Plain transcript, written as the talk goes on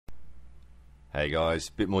Hey guys,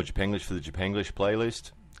 bit more japan-glish for the japan-glish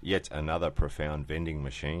playlist. Yet another profound vending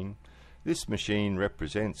machine. This machine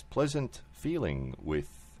represents pleasant feeling with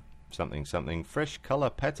something fresh colour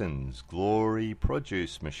patterns. Glory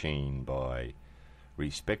produce machine by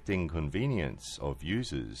respecting convenience of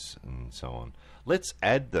users and so on. Let's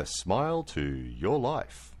add the smile to your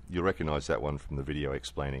life. You'll recognise that one from the video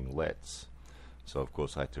explaining let's. So of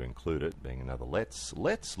course I had to include it, being another let's.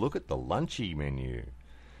 Let's look at the lunchy menu.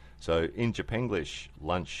 So in Japanglish,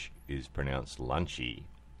 lunch is pronounced lunchy,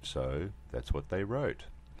 so that's what they wrote.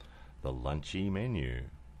 The lunchy menu.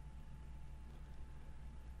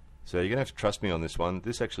 So you're going to have to trust me on this one.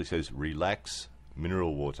 This actually says relax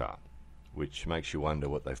mineral water, which makes you wonder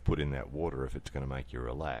what they've put in that water if it's going to make you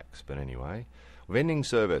relax. But anyway, vending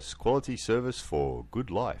service, quality service for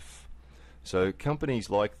good life. So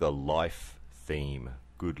companies like the life theme,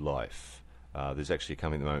 good life. There's actually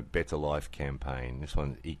coming at the moment, Better Life campaign. This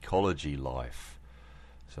one's Ecology Life.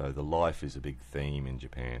 So the life is a big theme in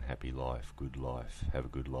Japan. Happy life, good life, have a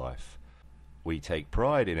good life. We take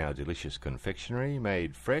pride in our delicious confectionery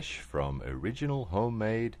made fresh from original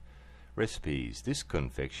homemade recipes. This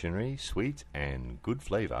confectionery, sweet and good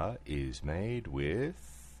flavour, is made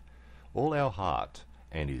with all our heart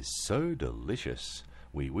and is so delicious.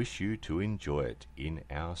 We wish you to enjoy it in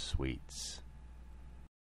our sweets.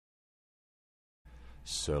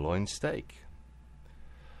 Sirloin steak.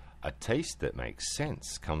 A taste that makes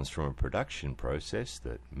sense comes from a production process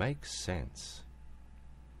that makes sense.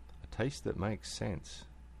 A taste that makes sense.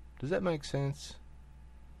 Does that make sense?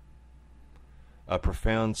 A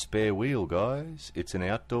profound spare wheel, guys. It's an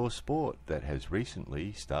outdoor sport that has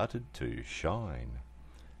recently started to shine.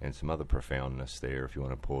 And some other profoundness there if you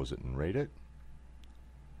want to pause it and read it.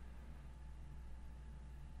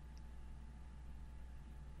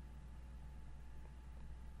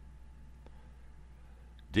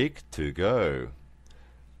 Dick to go.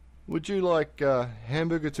 Would you like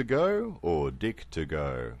hamburger to go or Dick to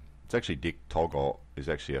go? It's actually Dick Togo is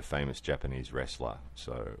actually a famous Japanese wrestler,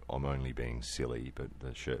 so I'm only being silly, but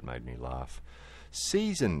the shirt made me laugh.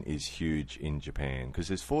 Season is huge in Japan because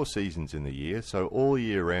there's 4 seasons in the year, so all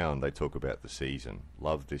year round they talk about the season.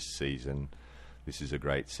 Love this season. This is a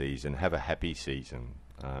great season. Have a happy season.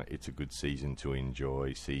 It's a good season to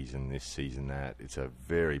enjoy. Season this, season that. It's a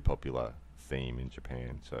very popular theme in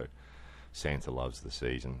Japan, so Santa loves the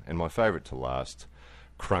season. And my favourite to last,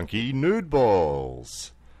 Crunky Nude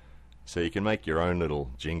balls. So you can make your own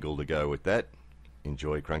little jingle to go with that.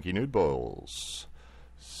 Enjoy Crunky Nude balls.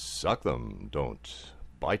 Suck them, don't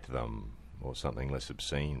bite them, or something less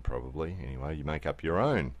obscene probably. Anyway, you make up your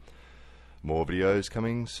own. More videos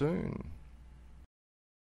coming soon.